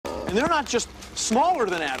And they're not just smaller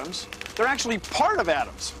than atoms, they're actually part of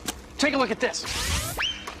atoms. Take a look at this.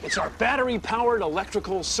 It's our battery-powered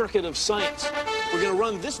electrical circuit of science. We're going to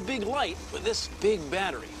run this big light with this big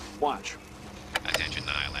battery. Watch. Attention,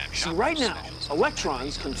 ILM. See, right now,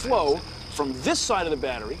 electrons can flow from this side of the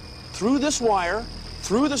battery, through this wire,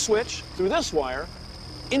 through the switch, through this wire,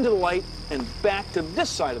 into the light, and back to this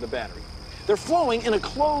side of the battery. They're flowing in a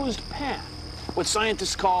closed path, what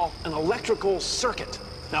scientists call an electrical circuit.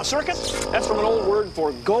 Now, circuit, that's from an old word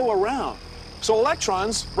for go around. So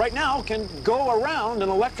electrons, right now, can go around an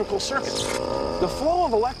electrical circuit. The flow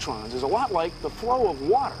of electrons is a lot like the flow of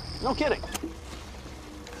water. No kidding.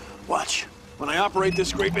 Watch. When I operate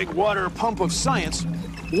this great big water pump of science,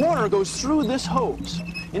 water goes through this hose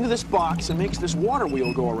into this box and makes this water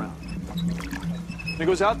wheel go around. And it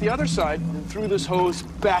goes out the other side and through this hose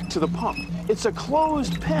back to the pump. It's a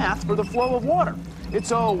closed path for the flow of water.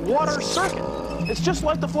 It's a water circuit. It's just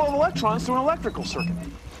like the flow of electrons through an electrical circuit.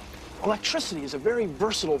 Electricity is a very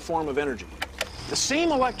versatile form of energy. The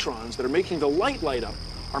same electrons that are making the light light up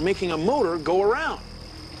are making a motor go around.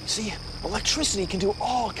 See, electricity can do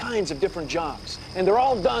all kinds of different jobs, and they're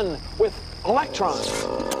all done with electrons.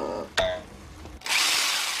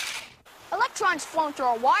 Electrons flowing through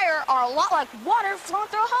a wire are a lot like water flowing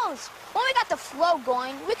through a hose. When we got the flow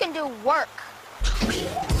going, we can do work.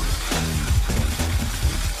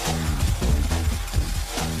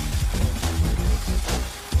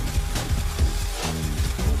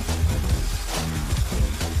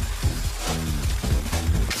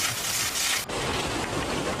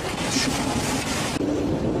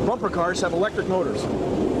 Bumper cars have electric motors.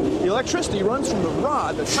 The electricity runs from the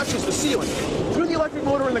rod that touches the ceiling, through the electric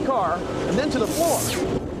motor in the car, and then to the floor.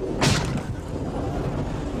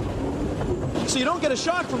 So you don't get a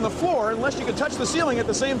shock from the floor unless you can touch the ceiling at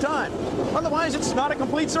the same time. Otherwise, it's not a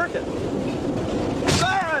complete circuit.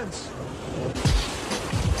 Sirens!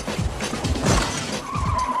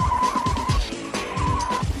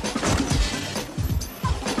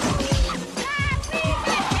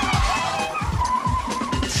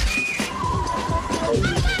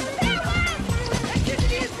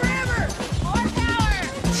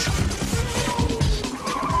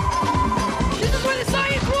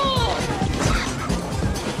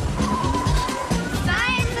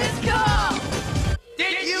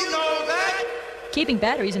 Keeping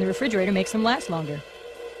batteries in the refrigerator makes them last longer.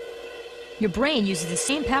 Your brain uses the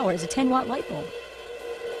same power as a 10-watt light bulb.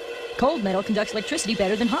 Cold metal conducts electricity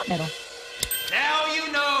better than hot metal. Now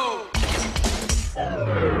you know!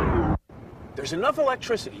 There's enough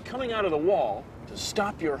electricity coming out of the wall to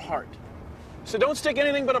stop your heart. So don't stick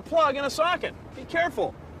anything but a plug in a socket. Be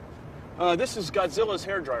careful. This is Godzilla's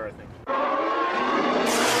hairdryer, I think.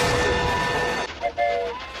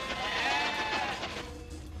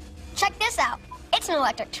 Check this out. It's an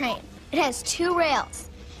electric train. It has 2 rails.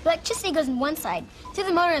 The electricity goes on one side, through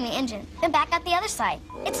the motor in the engine, then back out the other side.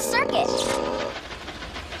 It's a circuit.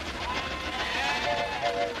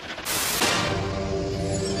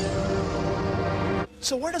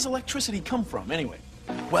 So where does electricity come from, anyway?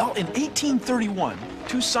 Well, in 1831,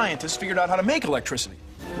 2 scientists figured out how to make electricity.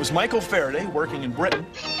 It was Michael Faraday, working in Britain,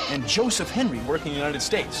 and Joseph Henry, working in the United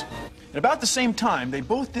States. At about the same time, they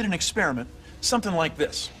both did an experiment, something like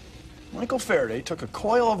this. Michael Faraday took a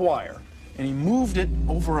coil of wire and he moved it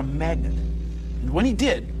over a magnet. And when he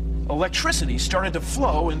did, electricity started to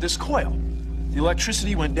flow in this coil. The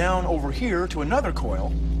electricity went down over here to another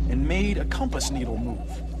coil and made a compass needle move.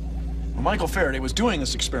 Well, Michael Faraday was doing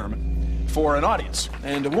this experiment for an audience,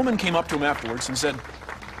 and a woman came up to him afterwards and said,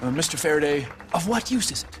 Mr. Faraday, of what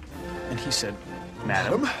use is it? And he said,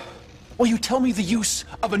 Madam, will you tell me the use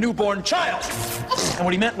of a newborn child? And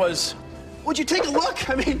what he meant was, would you take a look?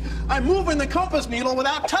 I mean, I'm moving the compass needle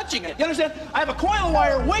without touching it. You understand? I have a coil of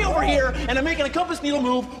wire way over here, and I'm making a compass needle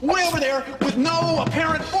move way over there with no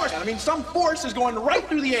apparent force. I mean, some force is going right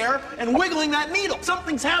through the air and wiggling that needle.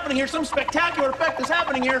 Something's happening here. Some spectacular effect is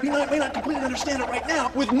happening here. You may not completely understand it right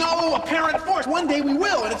now with no apparent force. One day we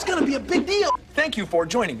will, and it's going to be a big deal. Thank you for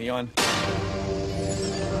joining me on...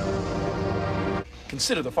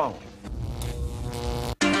 Consider the following.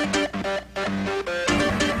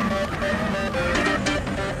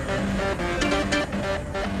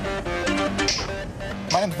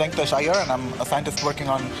 My name is Venkatesh Iyer, and I'm a scientist working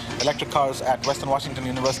on electric cars at Western Washington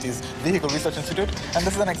University's Vehicle Research Institute. And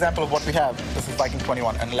this is an example of what we have. This is Viking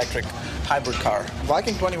 21, an electric hybrid car.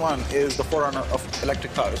 Viking 21 is the forerunner of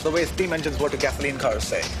electric cars, the way steam engines were to gasoline cars,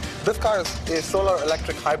 say. This car is a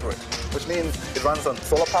solar-electric hybrid, which means it runs on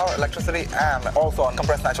solar power, electricity, and also on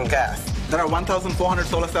compressed natural gas. There are 1,400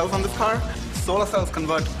 solar cells on this car. Solar cells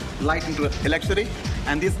convert light into electricity,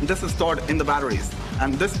 and this is stored in the batteries.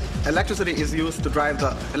 And this electricity is used to drive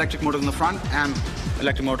the electric motor in the front and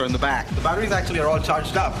electric motor in the back. The batteries actually are all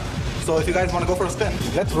charged up. So if you guys want to go for a spin,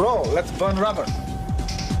 let's roll, let's burn rubber.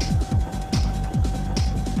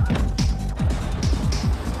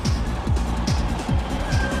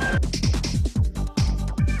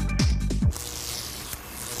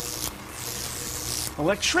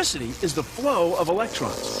 Electricity is the flow of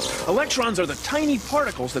electrons. Electrons are the tiny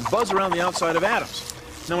particles that buzz around the outside of atoms.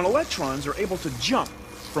 Now, when electrons are able to jump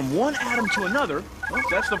from one atom to another, well,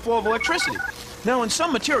 that's the flow of electricity. Now, in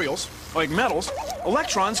some materials, like metals,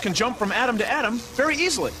 electrons can jump from atom to atom very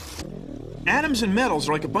easily. Atoms in metals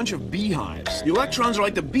are like a bunch of beehives. The electrons are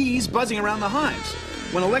like the bees buzzing around the hives.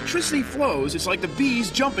 When electricity flows, it's like the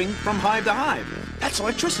bees jumping from hive to hive. That's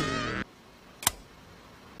electricity.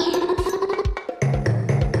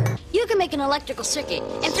 You can make an electrical circuit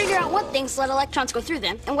and figure out what things let electrons go through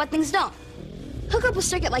them and what things don't. Hook up a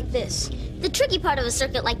circuit like this. The tricky part of a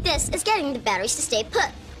circuit like this is getting the batteries to stay put.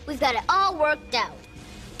 We've got it all worked out.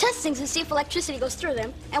 Test things and see if electricity goes through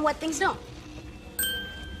them and what things don't.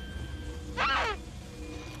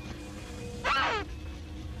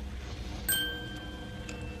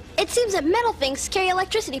 It seems that metal things carry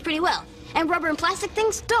electricity pretty well, and rubber and plastic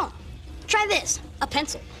things don't. Try this, a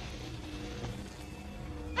pencil.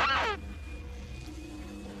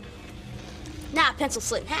 Now a pencil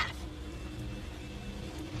slit in half.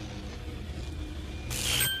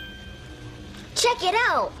 Check it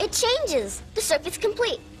out. It changes. The circuit's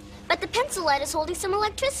complete. But the pencil lead is holding some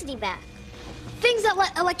electricity back. Things that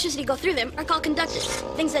let electricity go through them are called conductors.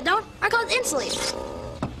 Things that don't are called insulators.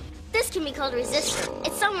 This can be called a resistor.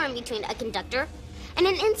 It's somewhere in between a conductor and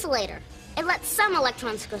an insulator. It lets some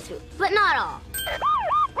electrons go through, but not all.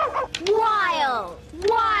 Wild!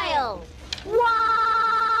 Wild! Wild!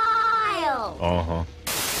 Uh-huh.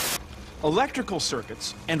 Electrical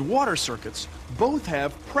circuits and water circuits both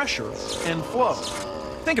have pressure and flow.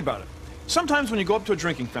 Think about it. Sometimes when you go up to a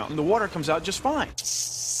drinking fountain, the water comes out just fine.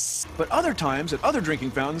 But other times, at other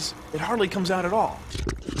drinking fountains, it hardly comes out at all.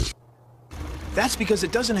 That's because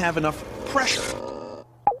it doesn't have enough pressure.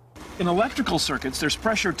 In electrical circuits, there's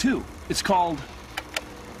pressure too. It's called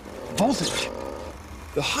voltage.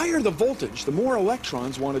 The higher the voltage, the more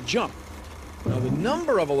electrons want to jump. Now, the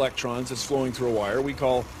number of electrons that's flowing through a wire we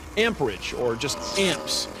call amperage, or just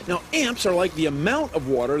amps. Now, amps are like the amount of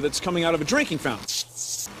water that's coming out of a drinking fountain.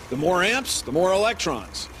 The more amps, the more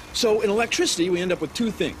electrons. So in electricity, we end up with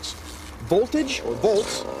two things: voltage, or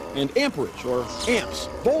volts, and amperage, or amps.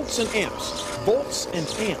 Volts and amps. Volts and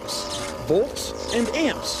amps. Volts and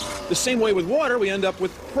amps. The same way with water, we end up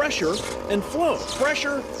with pressure and flow.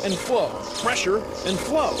 Pressure and flow. Pressure and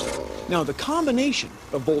flow. Now, the combination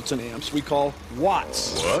of volts and amps we call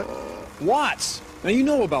watts. What? Watts. Now, you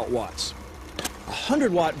know about watts. A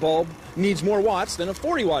 100-watt bulb needs more watts than a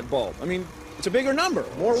 40-watt bulb. I mean, it's a bigger number,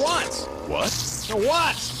 more watts. What? No,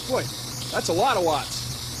 watts. Boy, that's a lot of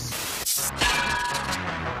watts.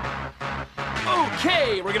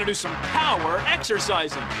 Okay, we're gonna do some power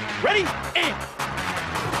exercising. Ready? And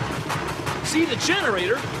see, the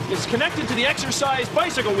generator is connected to the exercise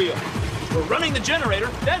bicycle wheel. We're running the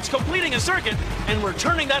generator, that's completing a circuit, and we're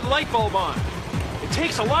turning that light bulb on. It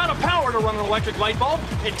takes a lot of power to run an electric light bulb.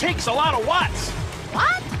 It takes a lot of watts.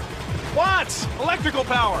 What? Watts, electrical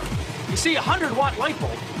power. You see, a 100-watt light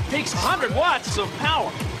bulb takes 100 watts of power.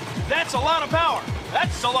 That's a lot of power.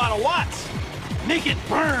 That's a lot of watts. Make it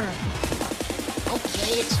burn.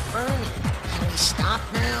 Okay, it's burning. Can we stop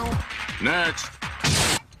now? Next.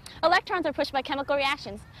 Electrons are pushed by chemical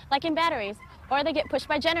reactions, like in batteries, or they get pushed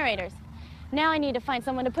by generators. Now I need to find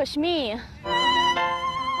someone to push me.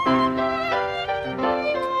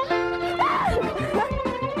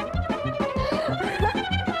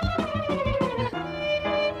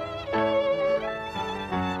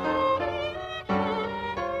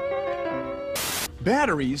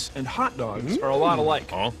 Batteries and hot dogs are a lot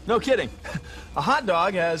alike. Oh. No kidding. A hot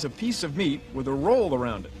dog has a piece of meat with a roll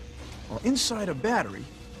around it. Well, inside a battery,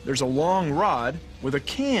 there's a long rod with a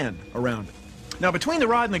can around it. Now, between the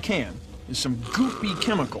rod and the can is some goopy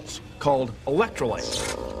chemicals called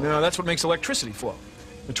electrolytes. Now, that's what makes electricity flow.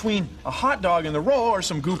 Between a hot dog and the roll are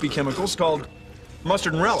some goopy chemicals called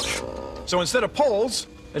mustard and relish. So instead of poles,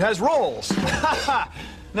 it has rolls.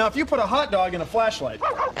 Now, if you put a hot dog in a flashlight,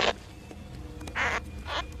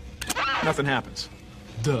 nothing happens.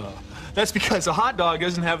 Duh. That's because a hot dog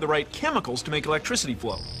doesn't have the right chemicals to make electricity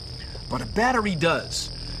flow. But a battery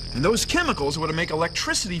does. And those chemicals are what make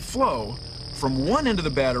electricity flow from one end of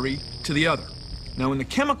the battery to the other. Now, when the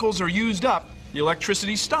chemicals are used up, the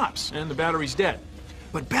electricity stops and the battery's dead.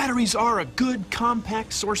 But batteries are a good,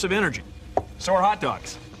 compact source of energy. So are hot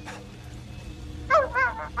dogs.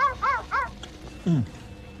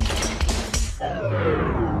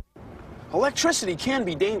 Electricity can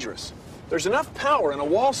be dangerous. There's enough power in a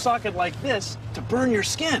wall socket like this to burn your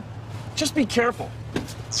skin. Just be careful.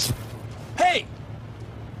 Hey!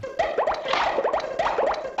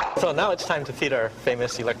 So now it's time to feed our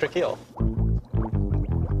famous electric eel.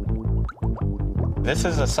 This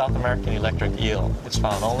is a South American electric eel. It's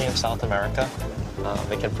found only in South America.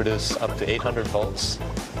 They can produce up to 800 volts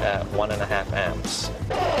at 1.5 amps.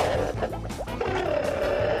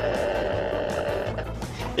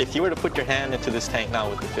 If you were to put your hand into this tank now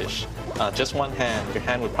with the fish, just one hand, your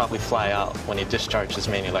hand would probably fly out when you discharge this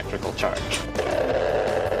main electrical charge.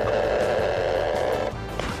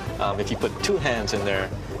 If you put two hands in there,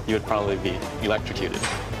 you would probably be electrocuted.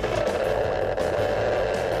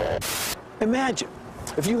 Imagine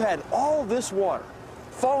if you had all this water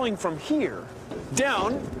falling from here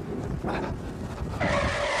down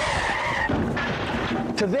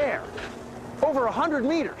to there, over 100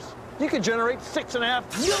 meters. You could generate 6.5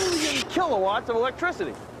 million kilowatts of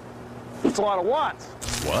electricity. That's a lot of watts.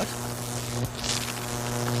 What?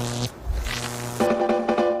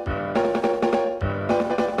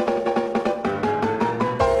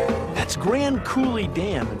 That's Grand Coulee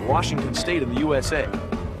Dam in Washington State in the USA.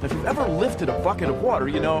 If you've ever lifted a bucket of water,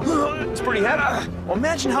 you know, it's pretty heavy. Well,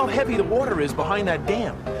 imagine how heavy the water is behind that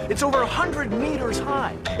dam. It's over 100 meters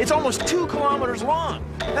high. It's almost 2 kilometers long.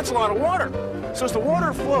 That's a lot of water. So as the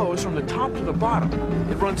water flows from the top to the bottom,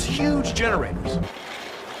 it runs huge generators.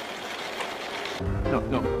 No,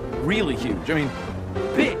 really huge. I mean,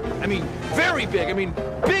 big. I mean, very big. I mean,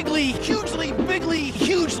 bigly, hugely big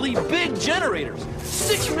generators.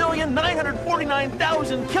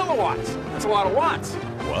 6,949,000 kilowatts. That's a lot of watts.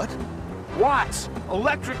 What? Watts.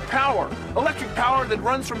 Electric power. Electric power that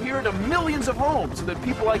runs from here to millions of homes so that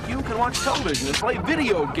people like you can watch television and play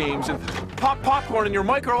video games and pop popcorn in your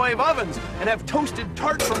microwave ovens and have toasted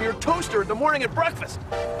tarts from your toaster in the morning at breakfast.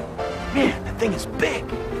 Man, that thing is big.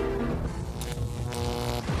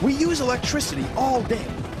 We use electricity all day.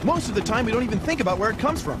 Most of the time, we don't even think about where it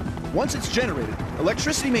comes from. Once it's generated,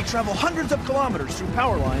 electricity may travel hundreds of kilometers through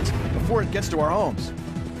power lines before it gets to our homes.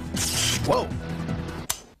 Whoa!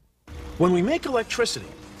 When we make electricity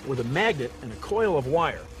with a magnet and a coil of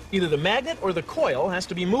wire, either the magnet or the coil has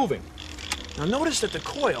to be moving. Now notice that the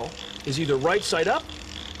coil is either right side up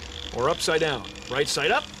or upside down. Right side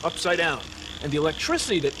up, upside down. And the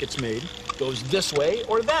electricity that gets made goes this way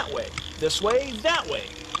or that way. This way, that way.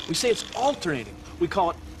 We say it's alternating. We call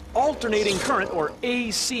it alternating current, or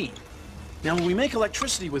AC. Now, when we make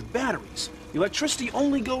electricity with batteries, the electricity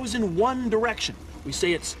only goes in one direction. We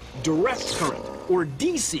say it's direct current, or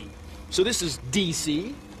DC. So this is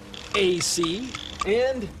DC, AC,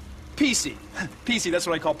 and PC. PC, that's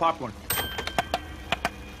what I call popcorn.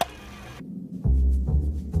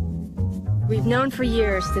 We've known for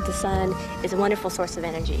years that the sun is a wonderful source of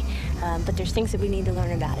energy, but there's things that we need to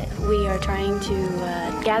learn about it. We are trying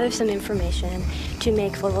to gather some information to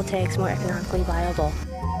make photovoltaics more economically viable.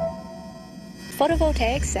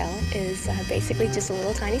 Photovoltaic cell is basically just a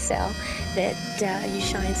little tiny cell that you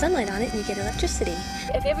shine sunlight on it and you get electricity.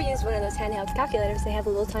 If you ever use one of those handheld calculators, they have a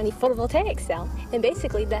little tiny photovoltaic cell, and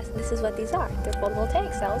basically this is what these are. They're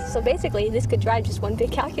photovoltaic cells, so basically this could drive just one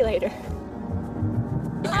big calculator.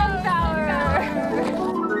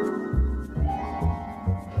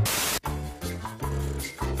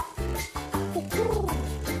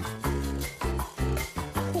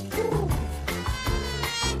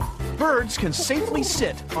 Birds can safely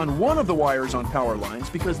sit on one of the wires on power lines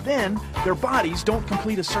because then their bodies don't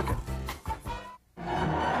complete a circuit.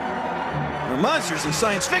 The monsters in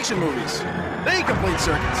science fiction movies, they complete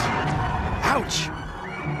circuits. Ouch!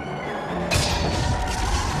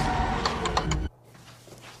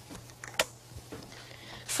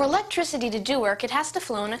 For electricity to do work, it has to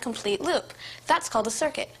flow in a complete loop. That's called a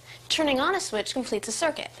circuit. Turning on a switch completes a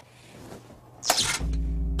circuit.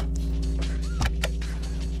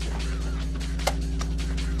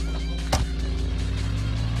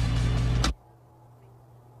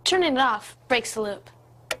 Turning it off breaks the loop.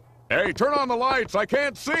 Hey, turn on the lights. I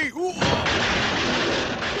can't see. Ooh.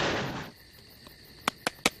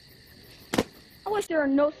 I wish there are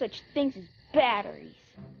no such things as batteries.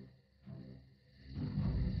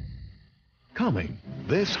 Coming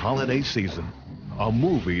this holiday season, a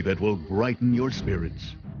movie that will brighten your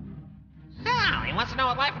spirits. Oh, he wants to know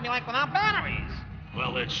what life would be like without batteries.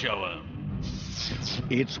 Well, let's show him.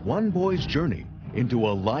 It's one boy's journey into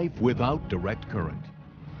a life without direct current.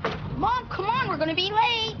 Mom, come on, we're gonna be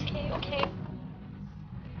late. Okay.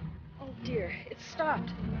 Oh dear, it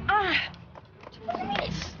stopped.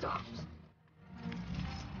 It stopped.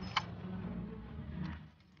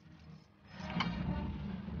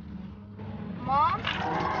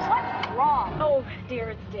 Oh, dear,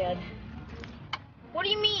 it's dead. What do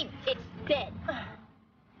you mean, it's dead?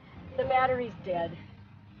 The battery's dead.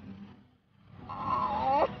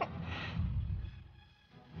 Oh.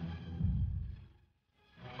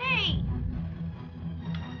 Hey!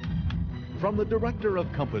 From the director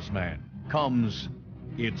of Compass Man comes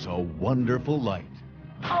It's a Wonderful Light.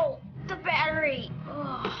 Oh, the battery.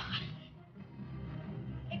 Ugh.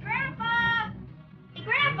 Hey, Grandpa! Hey,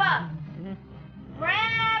 Grandpa!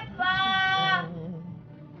 Grandpa!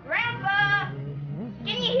 Grandpa!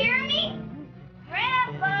 Can you hear me?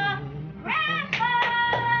 Grandpa! Grandpa!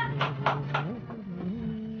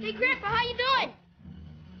 Hey, Grandpa, how you doing?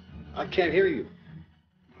 I can't hear you.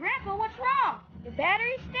 Grandpa, what's wrong? Your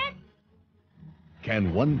battery's dead?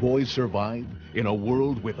 Can one boy survive in a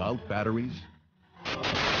world without batteries?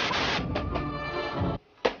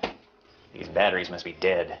 These batteries must be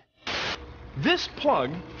dead. This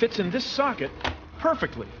plug fits in this socket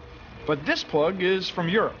perfectly, but this plug is from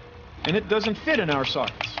Europe, and it doesn't fit in our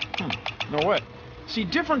sockets. No way. See,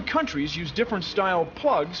 different countries use different style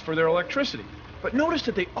plugs for their electricity, but notice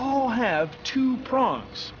that they all have two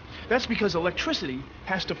prongs. That's because electricity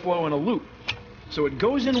has to flow in a loop. So it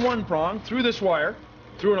goes in one prong through this wire,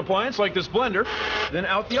 through an appliance like this blender, then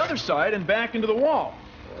out the other side and back into the wall.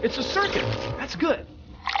 It's a circuit. That's good.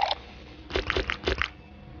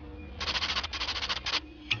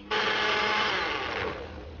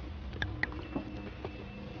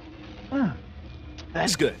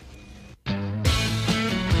 That's good.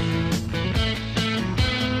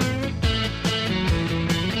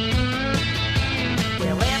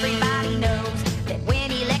 Well, everybody knows that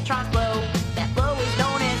when electrons flow, that flow is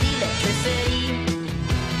known as electricity.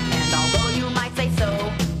 And although you might say so,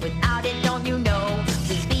 without it, don't you know,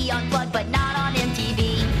 please be unplugged but not on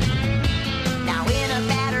MTV. Now in a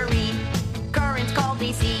battery, current's called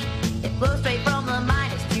DC. It flows straight from the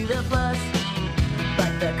minus to the plus.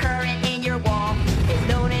 But the current in your wall is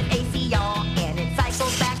known as AC, y'all, and it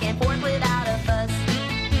cycles back and forth without a fuss.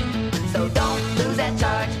 So don't lose that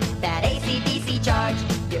charge, that AC-DC charge,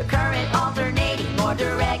 your current alternating more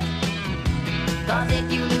direct. Cause if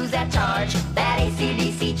you lose that charge, that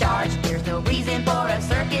AC-DC charge, there's no reason for a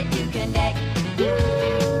circuit to connect.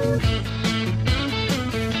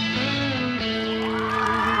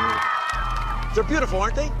 They're beautiful,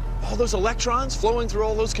 aren't they? All those electrons flowing through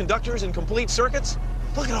all those conductors in complete circuits.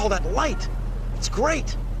 Look at all that light. It's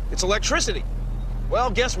great. It's electricity. Well,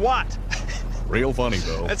 guess what? Real funny,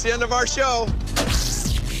 though. That's the end of our show.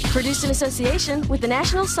 Produced in association with the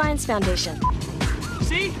National Science Foundation.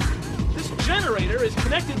 See? This generator is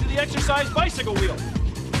connected to the exercise bicycle wheel.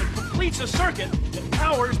 It completes a circuit that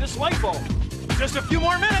powers this light bulb. Just a few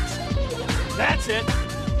more minutes. That's it.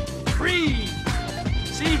 Breathe.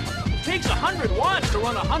 See? It takes 100 watts to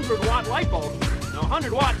run a 100-watt light bulb. Now,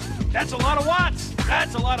 100 watts, that's a lot of watts.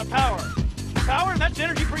 That's a lot of power. Power, that's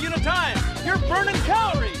energy per unit time. You're burning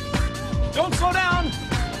calories. Don't slow down.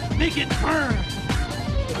 Make it burn.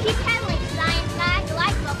 Keep pedaling, science guy. The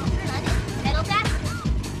light bulb will turn on it. Pedal faster.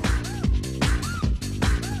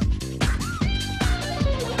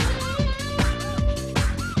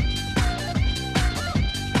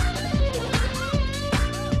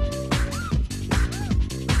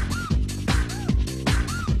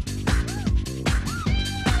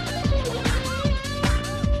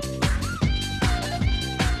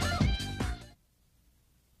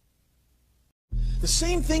 The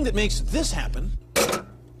same thing that makes this happen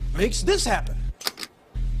makes this happen.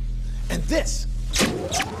 And this.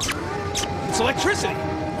 It's electricity.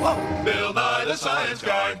 Whoa. Bill Nye the Science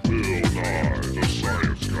Guy. Bill Nye the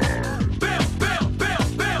Science Guy.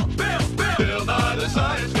 Bill Nye the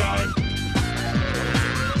Science Guy.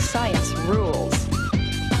 Science rules.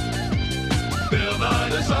 Bill Nye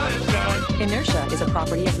the Science Guy. Inertia is a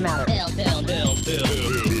property of matter. Bill Nye the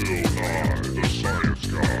Science Guy.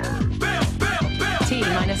 T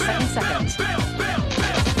minus 7 seconds.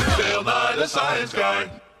 Bill Nye the Science Guy.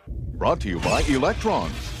 Brought to you by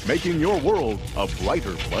electrons, making your world a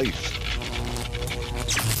brighter place.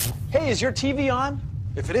 Hey, is your TV on?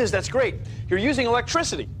 If it is, that's great. You're using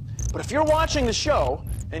electricity. But if you're watching the show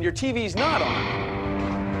and your TV's not on...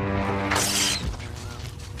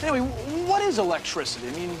 Anyway, what is electricity?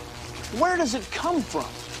 I mean, where does it come from?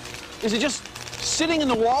 Is it just sitting in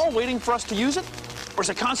the wall waiting for us to use it? Or is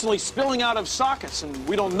it constantly spilling out of sockets and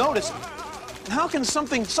we don't notice it? And how can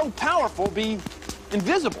something so powerful be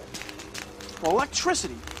invisible? Well,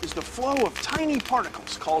 electricity is the flow of tiny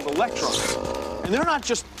particles called electrons. And they're not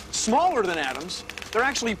just smaller than atoms, they're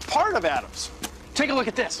actually part of atoms. Take a look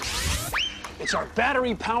at this. It's our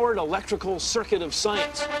battery-powered electrical circuit of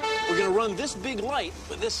science. We're going to run this big light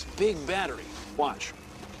with this big battery. Watch.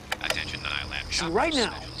 Attention Lab. See, right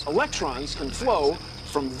now, electrons can flow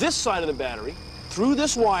from this side of the battery, through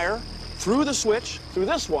this wire, through the switch, through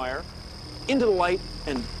this wire, into the light,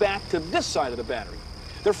 and back to this side of the battery.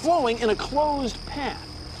 They're flowing in a closed path,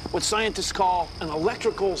 what scientists call an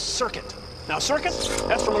electrical circuit. Now, circuit,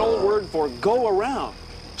 that's from an old word for go around.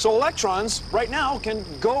 So electrons, right now, can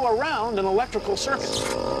go around an electrical circuit.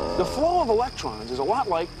 The flow of electrons is a lot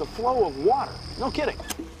like the flow of water. No kidding.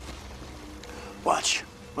 Watch.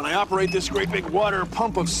 When I operate this great big water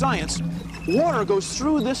pump of science, water goes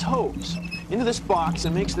through this hose, into this box,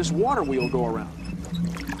 and makes this water wheel go around.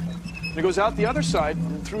 And it goes out the other side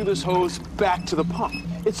and through this hose back to the pump.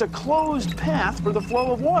 It's a closed path for the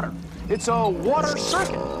flow of water. It's a water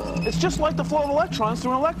circuit. It's just like the flow of electrons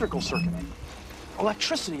through an electrical circuit.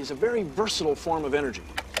 Electricity is a very versatile form of energy.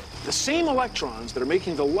 The same electrons that are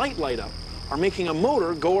making the light light up are making a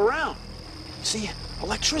motor go around. See,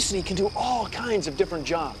 electricity can do all kinds of different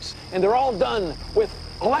jobs, and they're all done with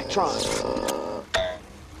electrons.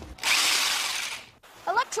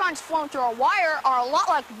 Electrons flowing through a wire are a lot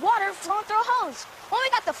like water flowing through a hose. When we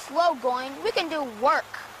got the flow going, we can do work.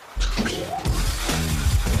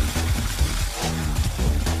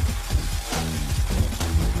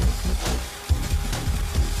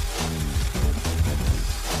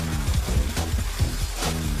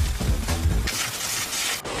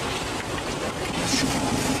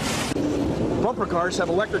 Bumper cars have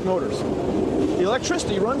electric motors. The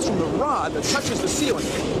electricity runs from the rod that touches the ceiling,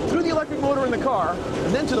 through the electric motor in the car,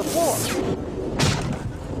 and then to the floor.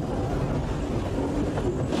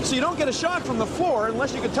 So you don't get a shock from the floor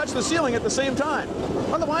unless you can touch the ceiling at the same time.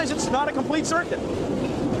 Otherwise, it's not a complete circuit.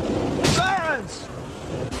 Sirens!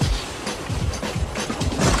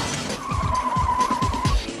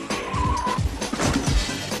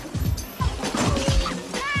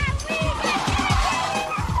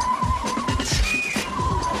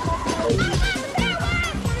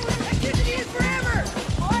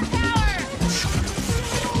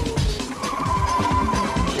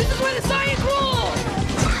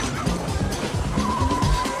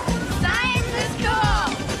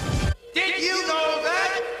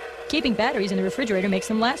 Keeping batteries in the refrigerator makes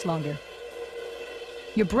them last longer.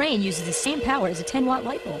 Your brain uses the same power as a 10-watt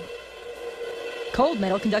light bulb. Cold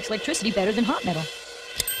metal conducts electricity better than hot metal.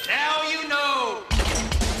 Now you know!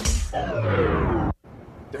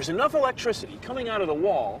 There's enough electricity coming out of the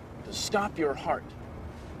wall to stop your heart.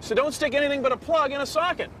 So don't stick anything but a plug in a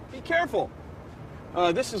socket. Be careful.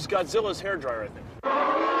 This is Godzilla's hairdryer, I think.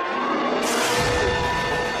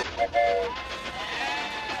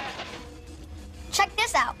 Check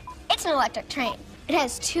this out. It's an electric train. It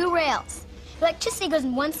has two rails. Electricity goes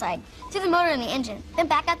in one side, through the motor in the engine, then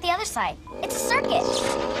back out the other side. It's a circuit.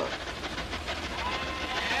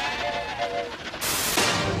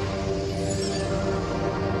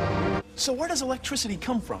 So where does electricity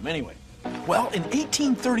come from, anyway? Well, in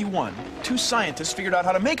 1831, two scientists figured out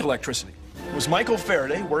how to make electricity. It was Michael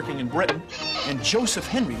Faraday, working in Britain, and Joseph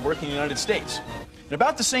Henry, working in the United States. At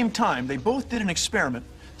about the same time, they both did an experiment,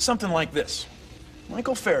 something like this.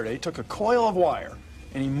 Michael Faraday took a coil of wire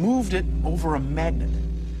and he moved it over a magnet.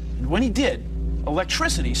 And when he did,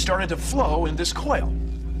 electricity started to flow in this coil.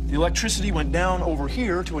 The electricity went down over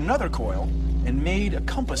here to another coil and made a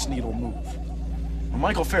compass needle move. Well,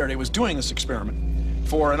 Michael Faraday was doing this experiment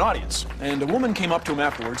for an audience, and a woman came up to him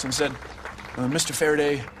afterwards and said, Mr.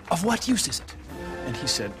 Faraday, of what use is it? And he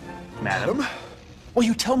said, Madam, will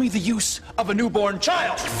you tell me the use of a newborn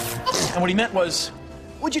child? And what he meant was,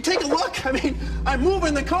 would you take a look? I mean, I'm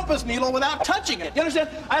moving the compass needle without touching it. You understand?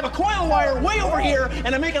 I have a coil of wire way over here,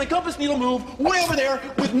 and I'm making a compass needle move way over there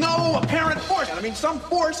with no apparent force. I mean, some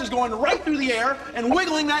force is going right through the air and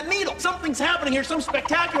wiggling that needle. Something's happening here. Some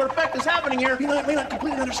spectacular effect is happening here. You may not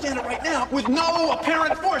completely understand it right now with no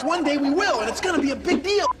apparent force. One day we will, and it's going to be a big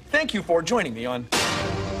deal. Thank you for joining me on...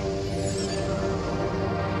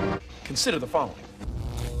 Consider the following.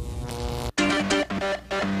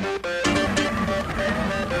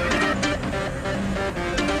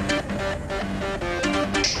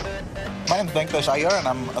 My name is Venkatesh Iyer, and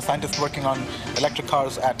I'm a scientist working on electric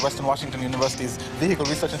cars at Western Washington University's Vehicle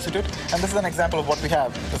Research Institute. And this is an example of what we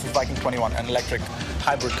have. This is Viking 21, an electric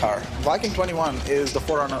hybrid car. Viking 21 is the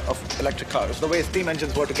forerunner of electric cars, the way steam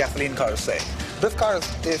engines were to gasoline cars, say. This car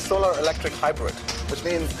is a solar electric hybrid, which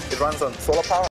means it runs on solar power